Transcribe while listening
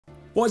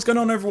What is going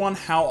on, everyone?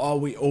 How are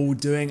we all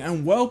doing?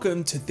 And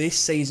welcome to this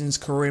season's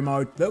career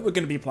mode that we're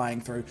going to be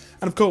playing through.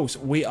 And of course,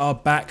 we are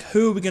back.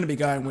 Who are we going to be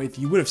going with?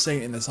 You would have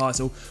seen it in the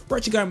title. We're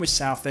actually going with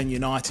Southend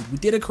United. We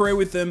did a career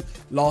with them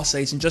last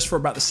season, just for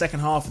about the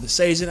second half of the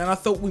season, and I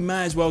thought we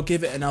may as well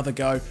give it another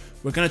go.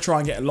 We're going to try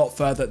and get a lot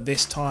further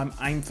this time,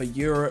 aim for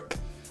Europe,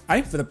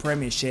 aim for the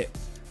Premiership,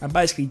 and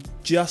basically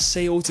just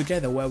see all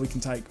together where we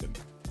can take them.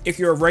 If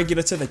you're a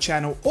regular to the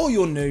channel or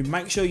you're new,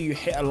 make sure you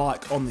hit a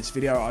like on this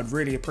video. I'd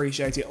really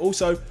appreciate it.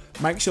 Also,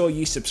 make sure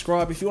you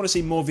subscribe if you want to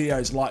see more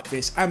videos like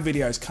this and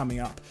videos coming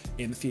up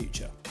in the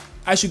future.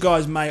 As you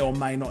guys may or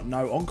may not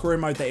know, on career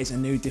mode there is a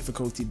new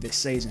difficulty this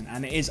season,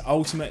 and it is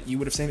ultimate. You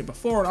would have seen it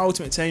before on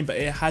ultimate team, but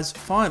it has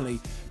finally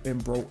been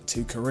brought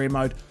to career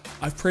mode.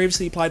 I've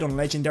previously played on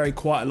legendary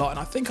quite a lot, and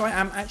I think I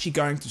am actually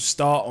going to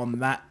start on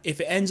that.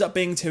 If it ends up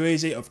being too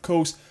easy, of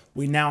course,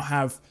 we now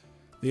have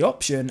the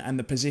option and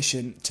the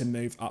position to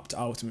move up to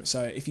ultimate.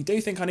 So if you do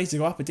think I need to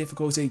go up a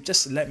difficulty,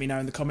 just let me know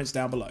in the comments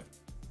down below.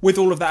 With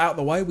all of that out of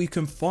the way, we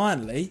can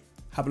finally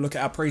have a look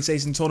at our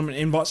pre-season tournament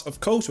invites. Of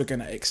course, we're going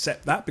to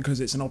accept that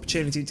because it's an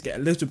opportunity to get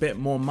a little bit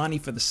more money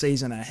for the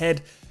season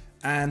ahead.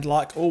 And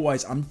like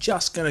always, I'm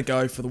just going to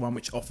go for the one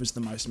which offers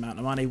the most amount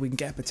of money. We can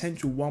get a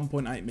potential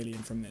 1.8 million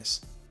from this.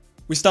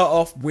 We start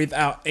off with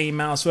our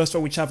emails. First of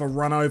all, we have a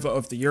run over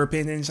of the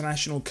European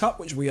International Cup,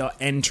 which we are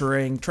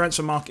entering,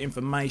 transfer market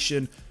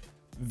information,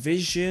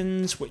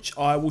 visions, which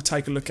I will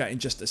take a look at in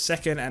just a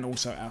second, and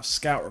also our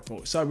scout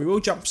report. So we will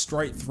jump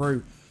straight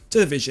through to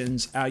the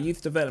visions. Our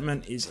youth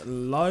development is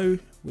low.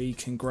 We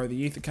can grow the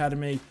youth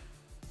academy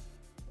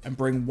and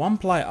bring one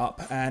player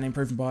up and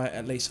improve him by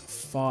at least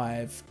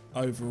 5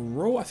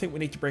 overall. I think we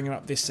need to bring him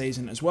up this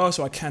season as well,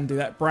 so I can do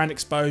that. Brand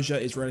exposure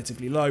is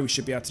relatively low. We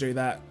should be able to do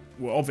that.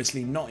 We're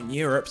obviously not in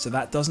Europe, so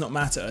that does not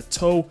matter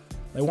at all.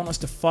 They want us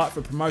to fight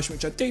for promotion,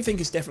 which I do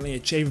think is definitely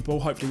achievable.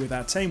 Hopefully with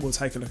our team, we'll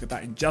take a look at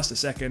that in just a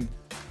second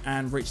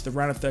and reach the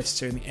round of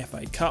 32 in the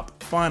FA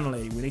Cup.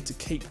 Finally, we need to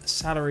keep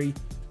salary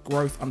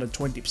growth under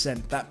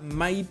 20%. That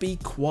may be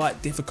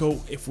quite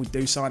difficult if we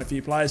do sign a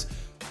few players,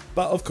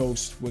 but of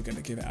course, we're going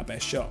to give it our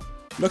best shot.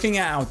 Looking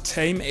at our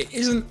team, it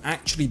isn't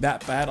actually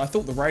that bad. I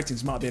thought the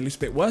ratings might be a little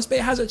bit worse, but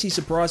it has actually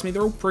surprised me.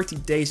 They're all pretty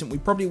decent. We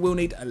probably will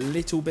need a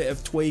little bit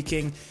of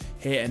tweaking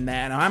here and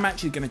there, and I'm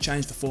actually going to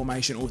change the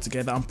formation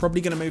altogether. I'm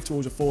probably going to move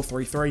towards a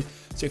 4-3-3,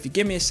 so if you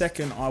give me a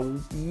second, I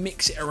will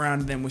mix it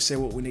around and then we'll see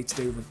what we need to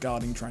do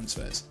regarding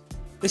transfers.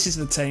 This is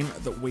the team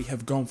that we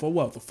have gone for,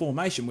 well, the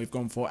formation we've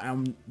gone for,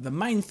 and the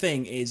main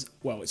thing is,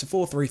 well, it's a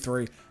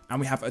 4-3-3, and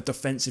we have a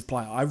defensive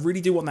player. I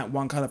really do want that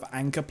one kind of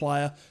anchor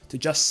player to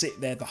just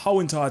sit there the whole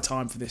entire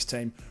time for this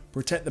team,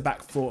 protect the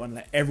back four and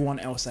let everyone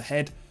else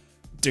ahead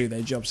do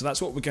their job. So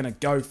that's what we're going to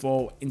go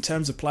for. In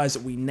terms of players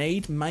that we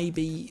need,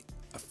 maybe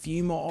a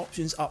few more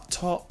options up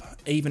top,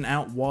 even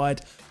out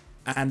wide,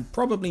 and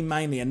probably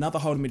mainly another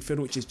holding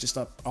midfielder, which is just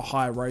a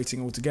higher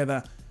rating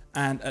altogether,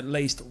 and at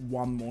least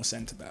one more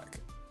centre back.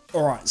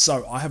 Alright,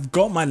 so I have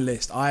got my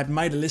list. I had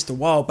made a list a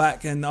while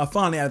back and I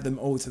finally added them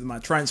all to my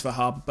transfer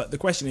hub, but the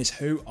question is,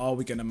 who are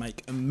we going to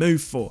make a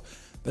move for?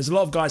 There's a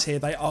lot of guys here.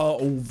 They are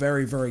all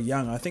very, very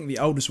young. I think the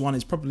oldest one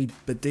is probably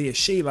Badia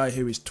Shile,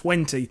 who is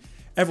 20.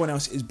 Everyone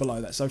else is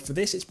below that. So for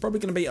this, it's probably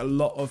going to be a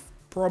lot of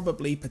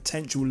probably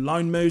potential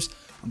loan moves.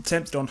 I'm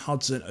tempted on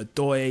Hudson,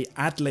 Odoi,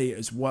 Adley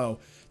as well.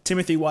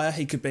 Timothy Weah,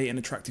 he could be an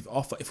attractive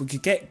offer. If we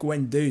could get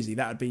Guendouzi,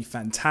 that would be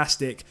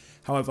fantastic.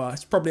 However,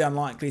 it's probably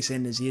unlikely,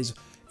 seeing as he is,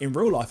 in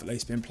real life at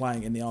least, been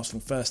playing in the Arsenal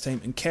first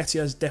team. And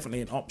Nketiah is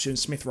definitely an option.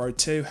 Smith Rowe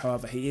too.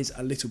 However, he is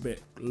a little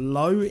bit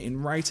low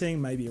in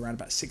rating, maybe around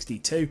about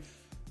 62.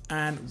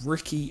 And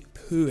Ricky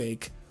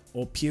Puig,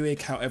 or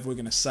Puig, however we're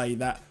going to say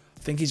that, I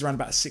think he's around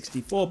about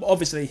 64, but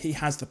obviously he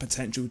has the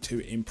potential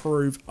to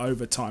improve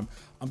over time.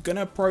 I'm going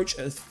to approach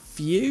a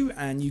few,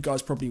 and you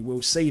guys probably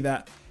will see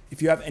that.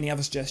 If you have any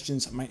other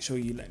suggestions, make sure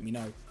you let me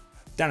know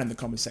down in the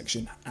comment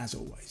section, as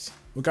always.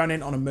 We're going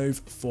in on a move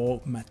for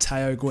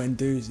Matteo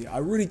Guendouzi. I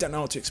really don't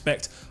know what to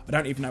expect. I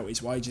don't even know what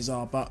his wages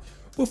are, but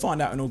we'll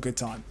find out in all good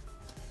time.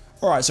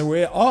 Alright, so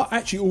we are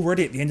actually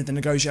already at the end of the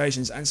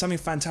negotiations, and something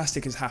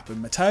fantastic has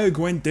happened. Matteo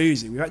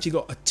Guendouzi, we've actually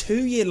got a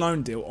 2-year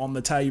loan deal on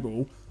the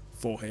table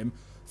for him.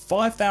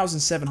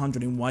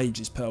 5,700 in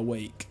wages per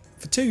week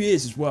for 2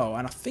 years as well,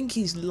 and I think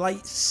he's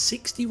late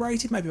 60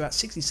 rated, maybe about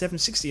 67,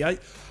 68.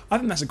 I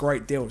think that's a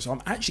great deal, so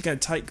I'm actually going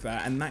to take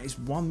that, and that is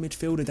one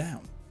midfielder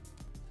down.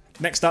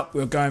 Next up,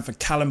 we're going for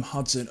Callum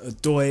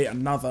Hudson-Odoi,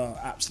 another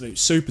absolute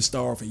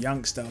superstar of a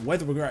youngster.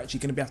 Whether we're actually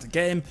going to be able to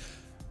get him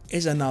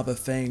is another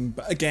thing,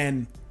 but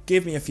again,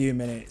 give me a few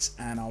minutes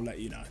and I'll let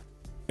you know.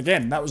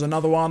 Again, that was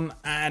another one,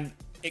 and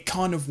it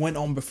kind of went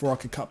on before I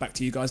could cut back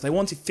to you guys. They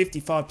wanted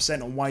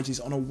 55% on wages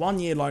on a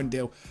 1-year loan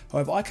deal.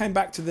 However, I came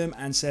back to them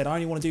and said I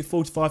only want to do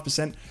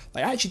 45%.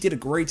 They actually did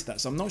agree to that,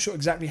 so I'm not sure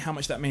exactly how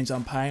much that means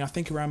I'm paying. I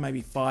think around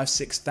maybe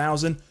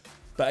 5,000–6,000.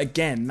 But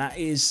again, that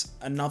is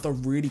another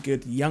really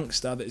good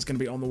youngster that is going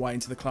to be on the way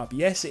into the club.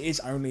 Yes, it is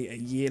only a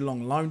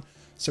year-long loan,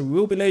 so we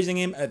will be losing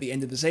him at the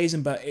end of the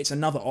season, but it's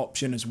another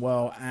option as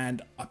well,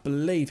 and I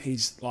believe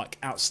he's like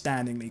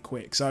outstandingly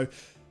quick. So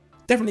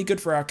Definitely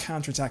good for our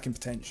counter-attacking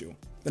potential.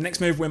 The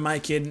next move we're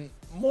making,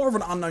 more of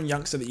an unknown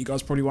youngster that you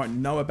guys probably won't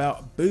know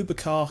about,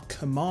 Boubacar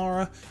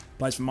Kamara,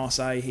 plays for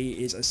Marseille.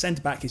 He is a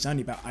centre-back, he's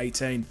only about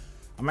 18.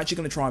 I'm actually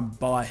going to try and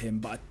buy him,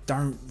 but I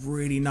don't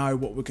really know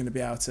what we're going to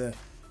be able to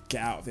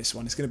get out of this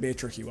one. It's going to be a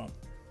tricky one.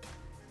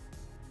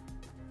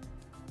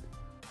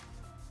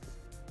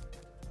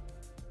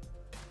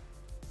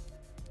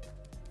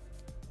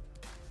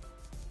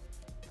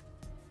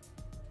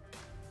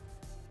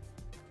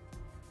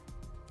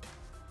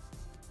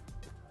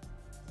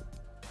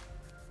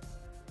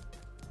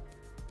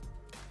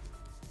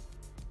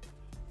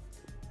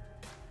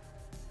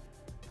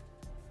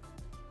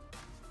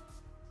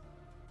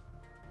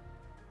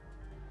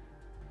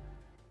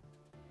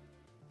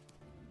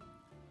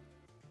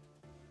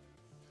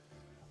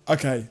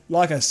 Okay,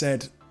 like I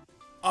said,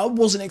 I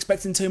wasn't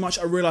expecting too much.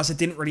 I realised I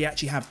didn't really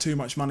actually have too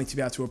much money to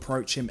be able to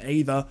approach him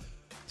either.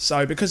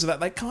 So because of that,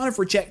 they kind of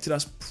rejected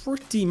us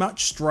pretty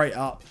much straight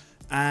up.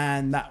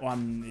 And that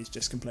one is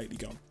just completely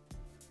gone.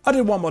 I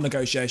did one more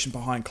negotiation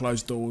behind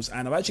closed doors,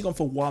 and I've actually gone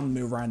for one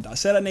Miranda. I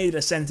said I needed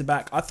a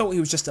centre-back. I thought he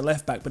was just a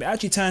left-back, but it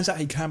actually turns out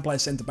he can play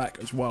centre-back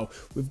as well.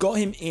 We've got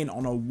him in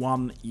on a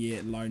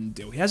 1-year loan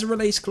deal. He has a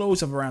release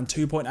clause of around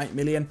 2.8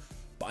 million.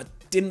 But I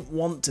didn't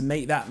want to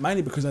meet that,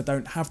 mainly because I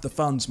don't have the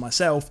funds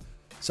myself.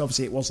 So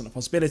obviously it wasn't a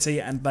possibility,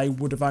 and they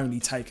would have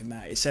only taken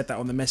that. It said that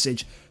on the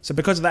message. So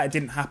because of that, it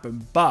didn't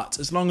happen. But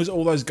as long as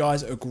all those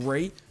guys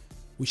agree,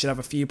 we should have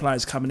a few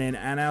players coming in,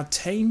 and our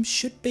team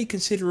should be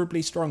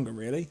considerably stronger,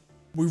 really.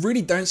 We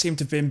really don't seem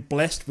to have been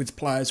blessed with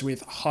players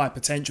with high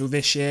potential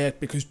this year,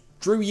 because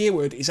Drew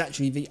Yearwood is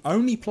actually the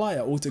only player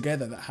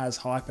altogether that has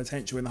high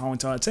potential in the whole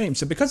entire team.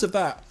 So because of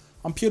that,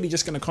 I'm purely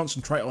just going to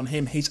concentrate on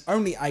him. He's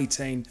only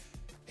 18.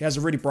 He has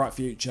a really bright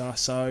future,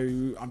 so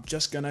I'm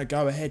just going to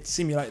go ahead,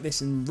 simulate this,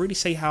 and really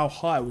see how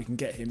high we can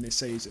get him this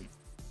season.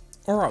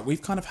 Alright,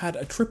 we've kind of had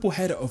a triple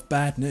header of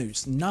bad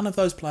news. None of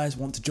those players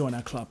want to join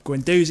our club.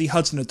 Guendouzi,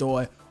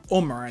 Hudson-Odoi,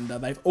 or Miranda,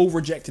 they've all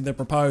rejected the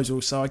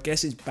proposal, so I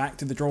guess it's back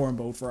to the drawing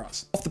board for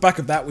us. Off the back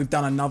of that, we've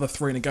done another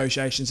 3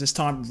 negotiations. This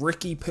time,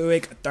 Ricky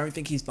Puig. I don't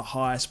think he's the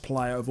highest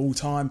player of all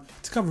time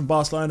to come from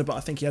Barcelona, but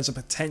I think he has a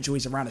potential.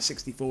 He's around a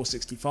 64,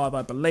 65,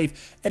 I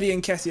believe. Eddie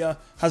Nketiah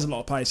has a lot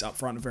of pace up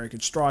front, a very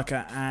good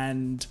striker,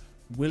 and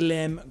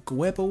Willem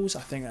Goebbels,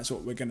 I think that's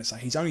what we're going to say.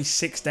 He's only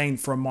 16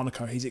 from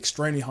Monaco. He's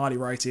extremely highly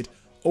rated.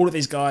 All of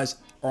these guys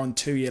are on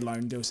 2-year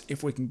loan deals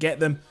if we can get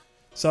them.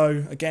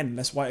 So again,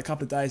 let's wait a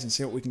couple of days and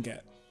see what we can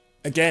get.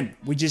 Again,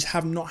 we just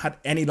have not had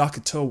any luck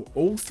at all.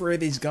 All 3 of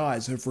these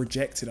guys have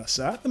rejected us.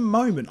 So at the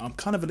moment, I'm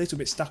kind of a little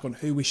bit stuck on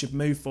who we should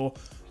move for.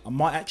 I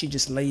might actually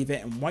just leave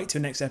it and wait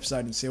till next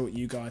episode and see what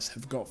you guys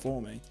have got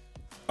for me.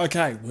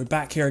 Okay, we're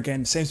back here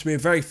again. Seems to be a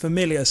very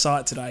familiar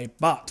sight today,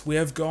 but we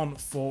have gone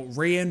for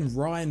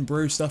Ryan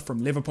Brewster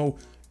from Liverpool.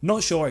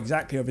 Not sure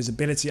exactly of his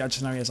ability. I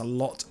just know he has a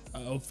lot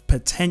of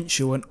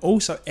potential. And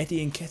also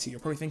Eddie Nketiah. You're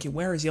probably thinking,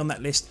 where is he on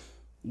that list?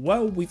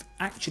 Well, we've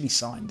actually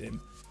signed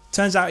him.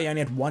 Turns out he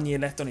only had 1 year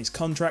left on his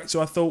contract,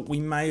 so I thought we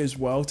may as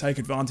well take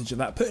advantage of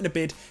that. Put in a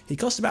bid. He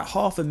cost about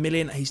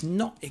 $500,000. He's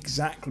not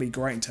exactly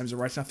great in terms of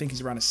rating. I think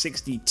he's around a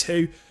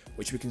 62,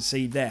 which we can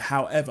see there.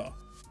 However,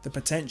 the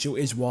potential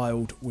is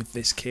wild with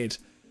this kid.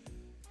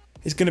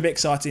 It's going to be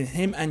exciting.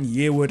 Him and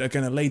Yearwood are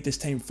going to lead this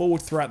team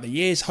forward throughout the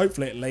years,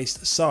 hopefully at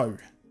least. So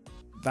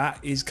that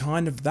is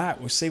kind of that.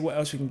 We'll see what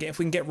else we can get. If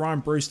we can get Ryan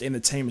Brewster in the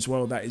team as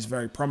well, that is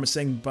very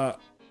promising. But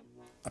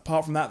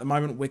apart from that, at the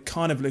moment, we're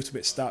kind of a little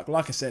bit stuck.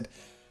 Like I said,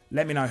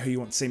 let me know who you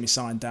want to see me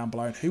sign down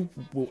below and who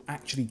will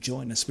actually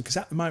join us, because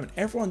at the moment,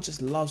 everyone just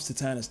loves to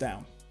turn us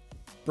down.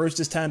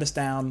 Brewster's turned us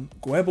down.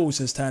 Goebbels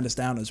has turned us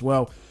down as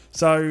well.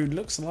 So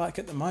looks like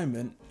at the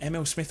moment,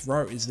 Emil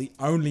Smith-Rowe is the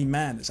only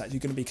man that's actually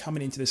going to be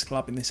coming into this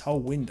club in this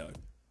whole window.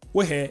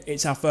 We're here.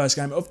 It's our first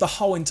game of the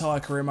whole entire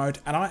career mode,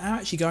 and I am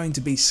actually going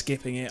to be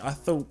skipping it. I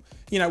thought,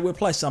 you know, we'll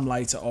play some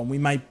later on. We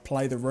may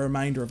play the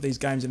remainder of these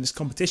games in this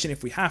competition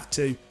if we have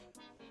to.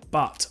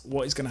 But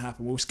what is going to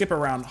happen? We'll skip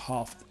around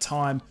half the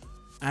time.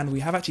 And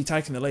we have actually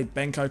taken the lead.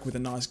 Ben Coke with a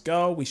nice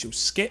goal. We shall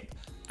skip.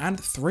 And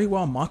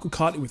 3-1. Michael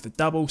Cartley with the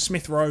double.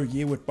 Smith-Rowe,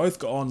 Yearwood both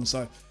got on.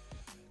 So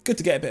good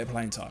to get a bit of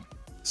playing time.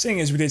 Seeing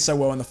as we did so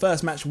well in the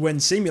first match when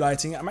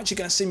simulating, I'm actually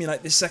going to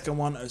simulate this second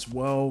one as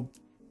well.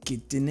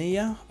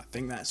 Gdynia, I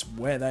think that's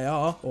where they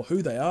are, or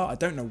who they are. I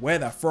don't know where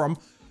they're from,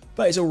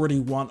 but it's already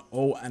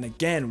 1-1. And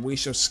again, we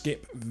shall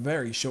skip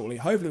very shortly.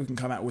 Hopefully we can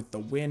come out with the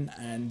win.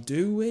 And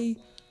do we?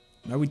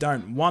 No, we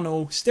don't.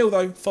 1-1. Still,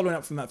 though, following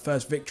up from that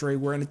first victory,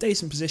 we're in a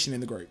decent position in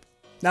the group.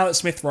 Now that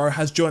Smith-Rowe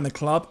has joined the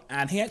club,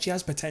 and he actually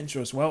has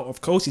potential as well.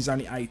 Of course, he's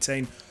only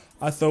 18.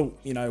 I thought,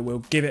 you know,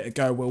 we'll give it a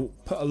go. We'll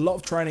put a lot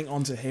of training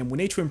onto him. We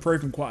need to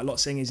improve him quite a lot,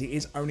 seeing as he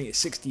is only at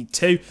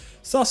 62.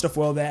 Started off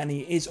well there, and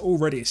he is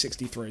already at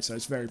 63, so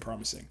it's very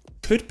promising.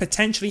 Could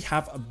potentially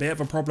have a bit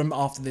of a problem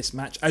after this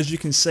match. As you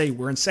can see,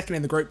 we're in second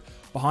in the group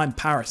behind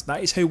Paris.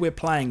 That is who we're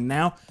playing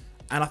now.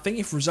 And I think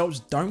if results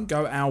don't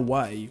go our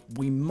way,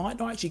 we might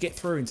not actually get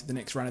through into the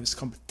next round of this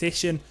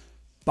competition.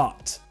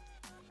 But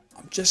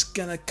I'm just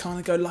going to kind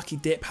of go lucky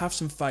dip, have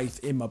some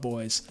faith in my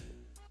boys.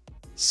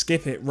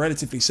 skip it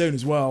relatively soon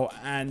as well,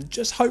 and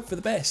just hope for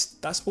the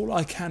best. That's all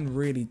I can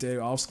really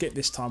do. I'll skip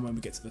this time when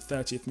we get to the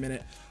 30th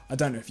minute. I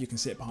don't know if you can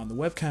see it behind the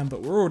webcam,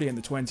 but we're already in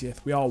the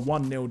 20th. We are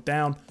 1-0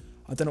 down.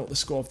 I don't know what the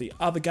score of the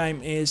other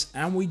game is,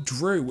 and we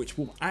drew, which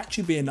will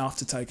actually be enough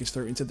to take us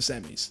through into the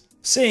semis.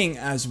 Seeing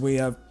as we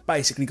have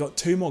basically got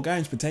 2 more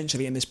games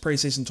potentially in this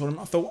pre-season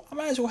tournament, I thought I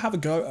may as well have a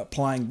go at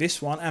playing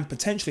this one and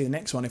potentially the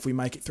next one if we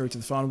make it through to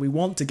the final. We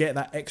want to get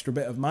that extra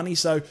bit of money,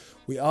 so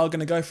we are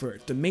going to go for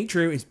it.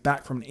 Dimitri is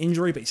back from an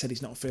injury, but he said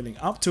he's not feeling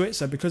up to it,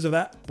 so because of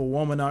that,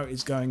 Bawomino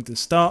is going to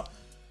start.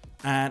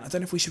 And I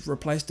don't know if we should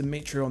replace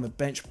Dimitri on the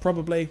bench.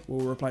 Probably.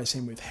 We'll replace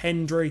him with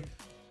Hendry.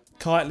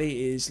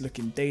 Kitely is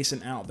looking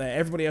decent out there.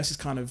 Everybody else is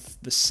kind of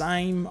the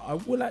same. I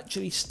will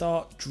actually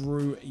start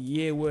Drew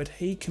Yearwood.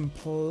 He can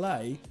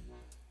play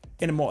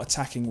in a more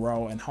attacking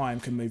role and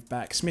Hyam can move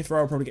back. Smith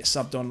Rowe will probably get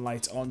subbed on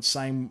later on.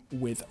 Same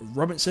with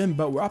Robinson,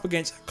 but we're up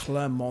against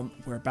Clermont.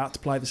 We're about to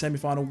play the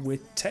semi-final. We're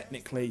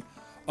technically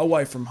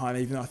away from home,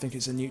 even though I think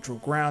it's a neutral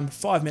ground.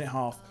 5-minute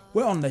half.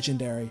 We're on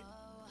Legendary.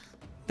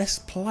 Let's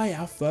play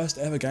our first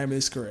ever game of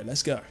this career.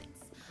 Let's go.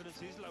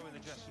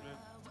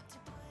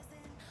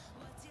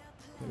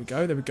 There we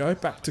go, there we go.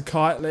 Back to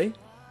Kitely.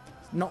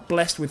 Not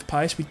blessed with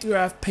pace. We do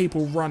have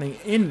people running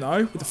in,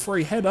 though, with a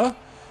free header.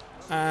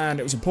 And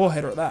it was a poor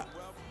header at that.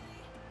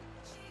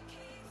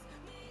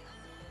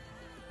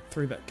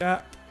 Through that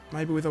gap.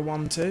 Maybe with a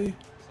 1-2.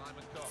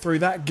 Through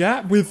that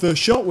gap with the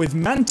shot with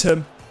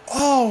Mantum.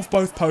 Oh, off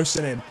both posts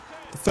and in.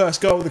 The first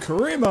goal of the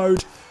career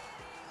mode.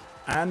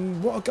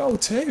 And what a goal,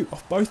 too.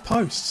 Off both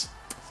posts.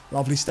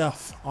 Lovely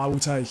stuff. I will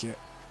take it.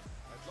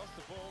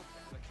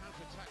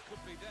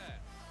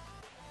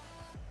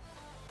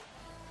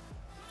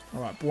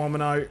 Alright,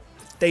 Bawomino,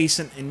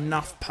 decent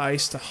enough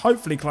pace to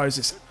hopefully close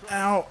this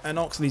out. And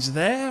Oxley's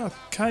there.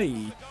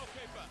 Okay.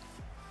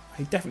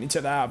 He definitely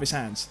took that out of his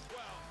hands.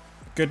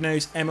 Good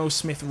news, Emil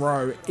Smith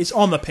Rowe is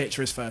on the pitch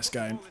for his first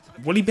game.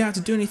 Will he be able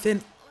to do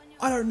anything?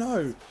 I don't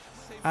know.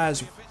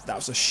 As that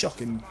was a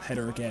shocking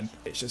header again.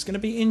 It's just going to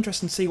be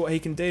interesting to see what he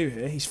can do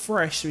here. He's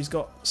fresh, so he's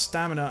got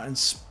stamina and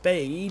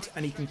speed.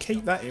 And he can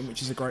keep that in,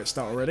 which is a great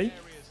start already.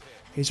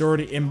 He's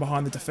already in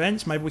behind the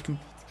defence. Maybe we can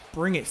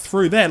bring it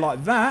through there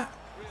like that.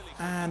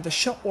 And the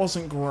shot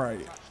wasn't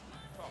great.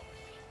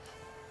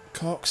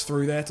 Cox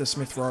through there to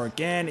Smith Rowe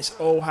again. It's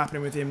all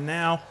happening with him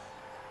now.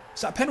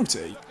 Is that a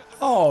penalty?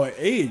 Oh, it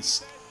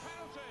is.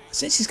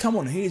 Since he's come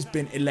on, he has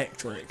been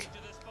electric.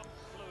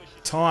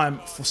 Time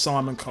for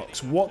Simon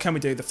Cox. What can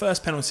we do? The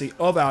first penalty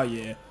of our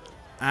year.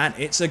 And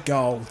it's a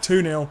goal.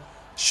 2-0.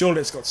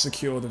 Surely it's got to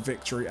secure the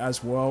victory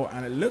as well.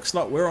 And it looks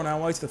like we're on our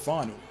way to the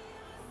final.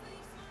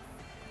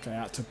 Okay,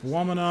 out to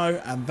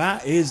Bawomino. And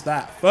that is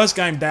that. First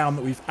game down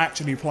that we've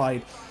actually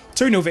played.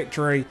 2-0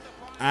 victory,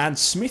 and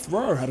Smith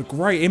Rowe had a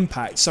great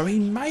impact, so he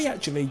may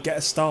actually get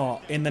a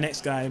start in the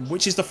next game,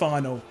 which is the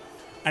final,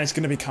 and it's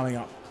going to be coming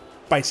up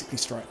basically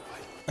straight away.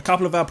 A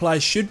couple of our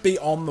players should be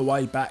on the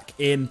way back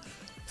in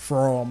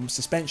from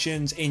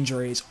suspensions,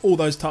 injuries, all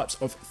those types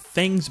of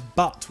things,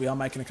 but we are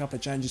making a couple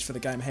of changes for the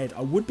game ahead.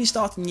 I would be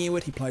starting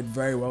Yearwood. He played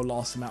very well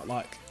last time out,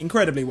 like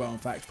incredibly well in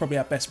fact, probably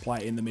our best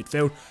player in the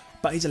midfield.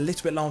 But he's a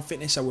little bit low on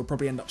fitness, so we'll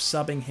probably end up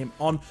subbing him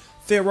on.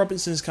 Theo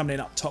Robinson's coming in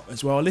up top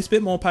as well. A little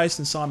bit more pace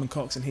than Simon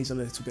Cox, and he's a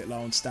little bit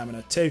low on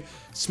stamina too.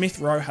 Smith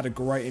Rowe had a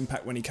great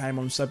impact when he came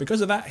on, so because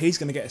of that, he's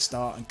going to get a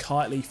start, and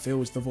Kitely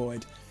fills the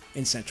void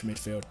in central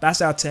midfield.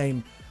 That's our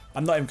team.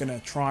 I'm not even going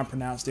to try and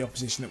pronounce the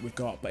opposition that we've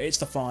got, but it's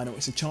the final.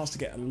 It's a chance to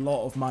get a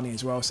lot of money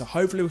as well, so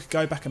hopefully we can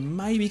go back and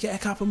maybe get a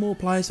couple more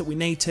players that we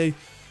need to,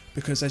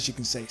 because as you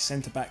can see,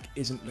 centre-back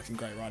isn't looking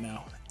great right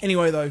now.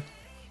 Anyway, though,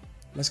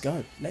 let's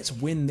go. Let's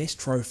win this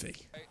trophy.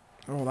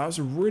 Oh, that was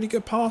a really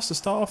good pass to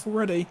start off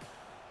already.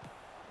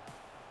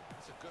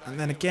 And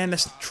then again,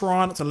 let's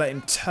try not to let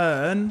him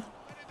turn.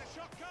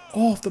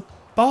 Off the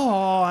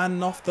bar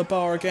and off the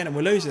bar again, and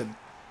we're losing.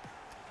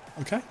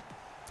 Okay.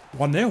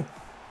 1-0.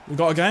 We've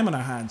got a game on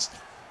our hands.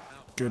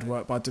 Good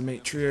work by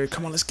Dimitri.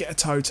 Come on, let's get a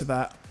toe to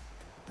that.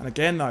 And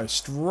again, though,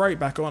 straight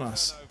back on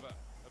us.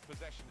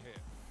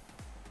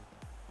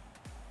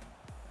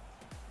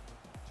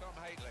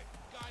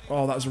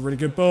 Oh, that was a really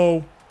good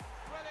ball.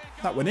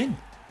 That went in.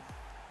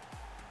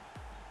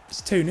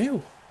 It's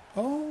 2-0.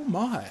 Oh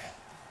my.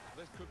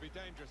 This could be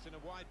dangerous in a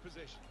wide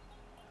position.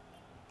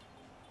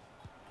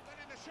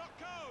 Letting the shot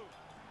go.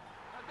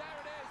 And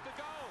there it is, the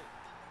goal.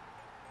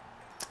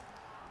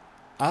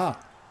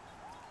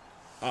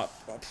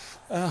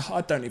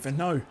 I don't even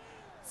know.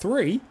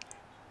 3?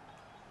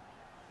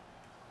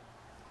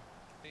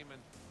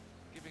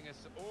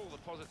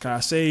 Okay, I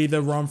see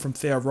the run from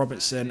Theo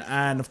Robertson,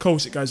 and of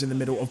course it goes in the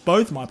middle of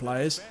both my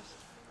players.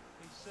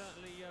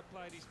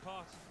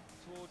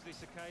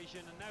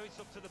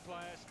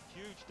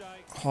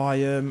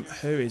 Hyam,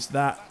 who is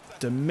that?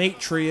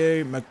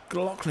 Demetriou,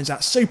 McLaughlin's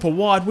out super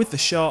wide with the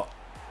shot,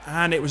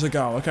 and it was a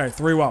goal. Okay,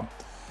 3-1.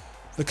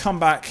 The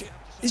comeback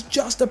is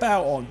just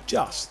about on,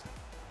 just.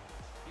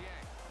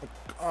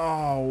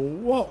 Oh,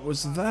 what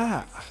was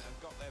that?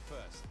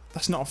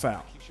 That's not a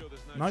foul.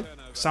 Nope,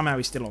 somehow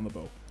he's still on the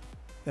ball.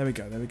 There we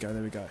go, there we go,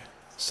 there we go.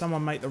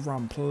 Someone make the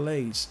run,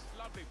 please.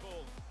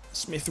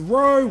 Smith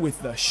Rowe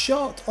with the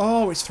shot.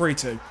 Oh, it's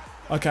 3-2.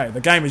 Okay,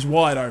 the game is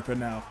wide open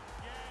now.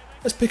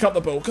 Let's pick up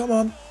the ball. Come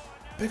on.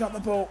 Pick up the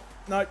ball.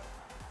 No.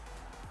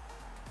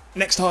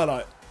 Next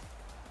highlight.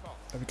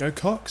 There we go,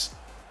 Cox.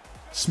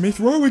 Smith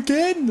Rowe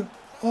again.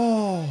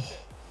 Oh.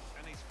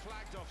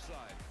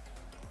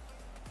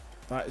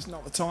 That is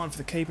not the time for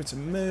the keeper to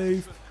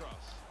move.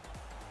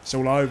 It's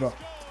all over.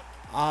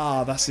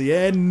 Ah, that's the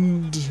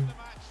end.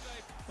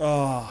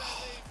 Ah.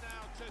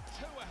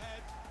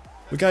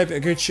 We gave it a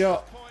good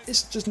shot.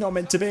 It's just not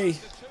meant to be.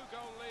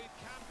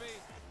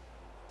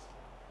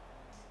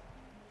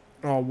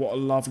 Oh, what a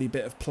lovely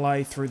bit of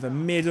play through the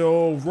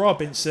middle.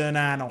 Robinson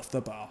and off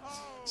the bar.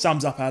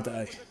 Sums up our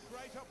day.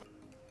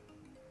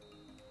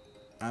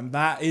 And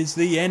that is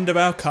the end of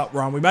our cup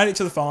run. We made it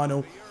to the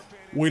final.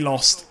 We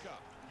lost.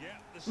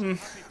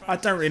 I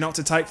don't really know what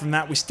to take from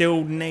that. We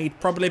still need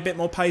probably a bit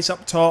more pace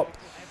up top.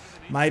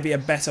 Maybe a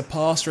better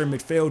passer in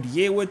midfield.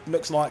 Yearwood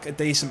looks like a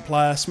decent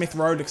player. Smith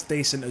Rowe looks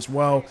decent as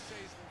well.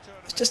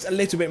 It's just a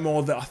little bit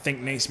more that I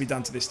think needs to be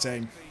done to this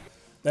team.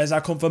 There's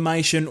our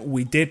confirmation.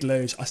 We did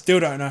lose. I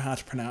still don't know how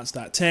to pronounce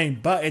that team,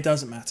 but it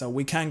doesn't matter.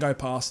 We can go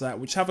past that.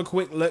 We'll just have a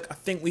quick look. I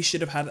think we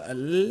should have had at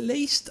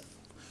least,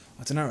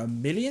 I don't know,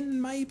 $1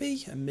 million maybe?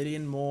 $1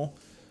 million more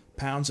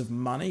pounds of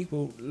money.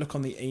 We'll look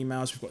on the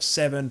emails. We've got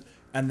 7.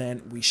 And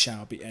then we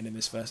shall be ending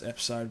this first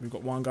episode. We've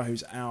got one guy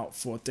who's out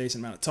for a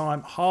decent amount of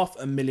time.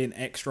 $500,000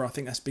 extra. I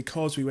think that's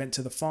because we went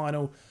to the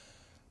final.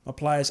 My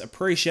players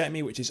appreciate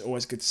me, which is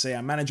always good to see.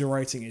 Our manager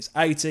rating is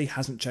 80.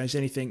 Hasn't changed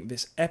anything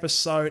this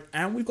episode.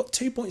 And we've got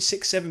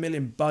 2.67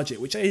 million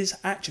budget, which is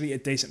actually a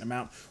decent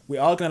amount. We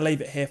are going to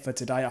leave it here for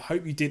today. I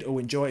hope you did all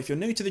enjoy. If you're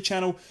new to the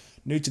channel,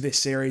 new to this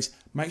series,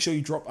 make sure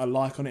you drop a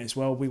like on it as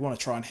well. We want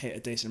to try and hit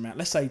a decent amount.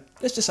 Let's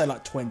just say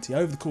like 20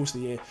 over the course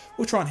of the year.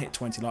 We'll try and hit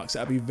 20 likes.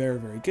 That'll be very,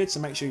 very good. So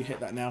make sure you hit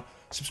that now.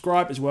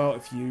 Subscribe as well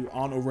if you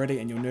aren't already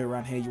and you're new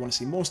around here. You want to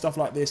see more stuff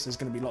like this. There's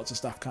going to be lots of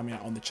stuff coming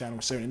out on the channel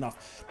soon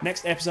enough.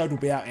 Next episode will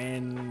be out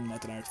in, I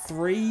don't know,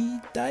 3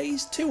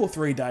 days? 2 or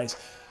 3 days.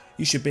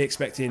 You should be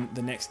expecting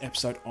the next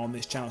episode on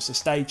this channel, so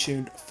stay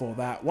tuned for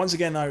that. Once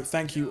again though,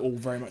 thank you all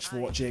very much for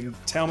watching.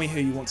 Tell me who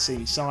you want to see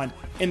me sign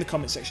in the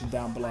comment section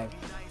down below,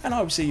 and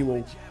I will see you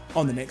all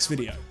on the next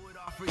video.